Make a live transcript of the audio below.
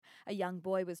A young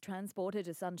boy was transported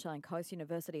to Sunshine Coast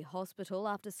University Hospital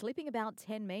after slipping about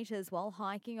 10 metres while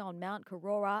hiking on Mount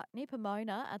Karora near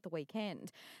Pomona at the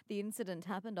weekend. The incident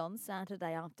happened on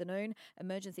Saturday afternoon.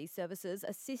 Emergency services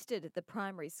assisted the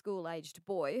primary school-aged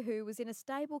boy who was in a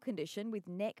stable condition with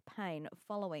neck pain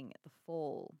following the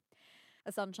fall.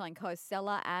 A Sunshine Coast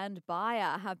seller and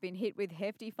buyer have been hit with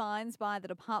hefty fines by the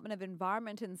Department of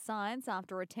Environment and Science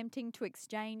after attempting to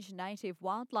exchange native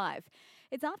wildlife.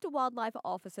 It's after wildlife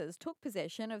officers took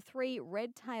possession of 3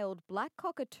 red-tailed black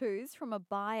cockatoos from a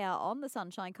buyer on the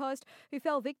Sunshine Coast who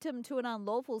fell victim to an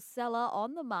unlawful seller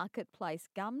on the marketplace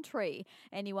Gumtree.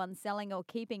 Anyone selling or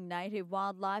keeping native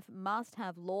wildlife must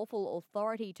have lawful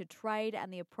authority to trade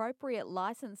and the appropriate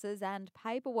licenses and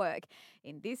paperwork.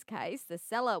 In this case, the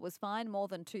seller was fined more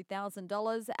than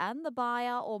 $2,000 and the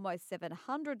buyer almost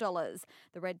 $700.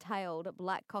 The red-tailed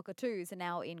black cockatoos are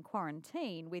now in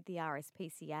quarantine with the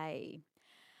RSPCA.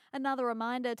 Another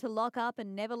reminder to lock up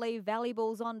and never leave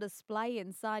valuables on display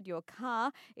inside your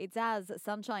car. It's as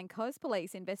Sunshine Coast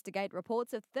Police investigate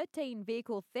reports of 13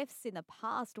 vehicle thefts in the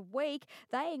past week.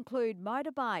 They include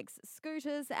motorbikes,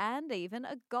 scooters and even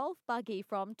a golf buggy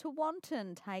from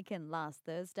Tewantin taken last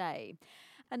Thursday.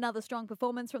 Another strong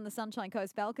performance from the Sunshine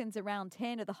Coast Falcons at round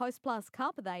 10 of the Host Plus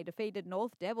Cup. They defeated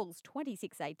North Devils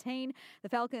 26-18. The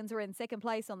Falcons are in second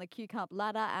place on the Q Cup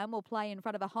ladder and will play in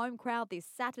front of a home crowd this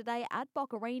Saturday at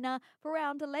Bock Arena for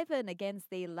round 11 against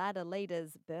the ladder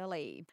leaders Burleigh.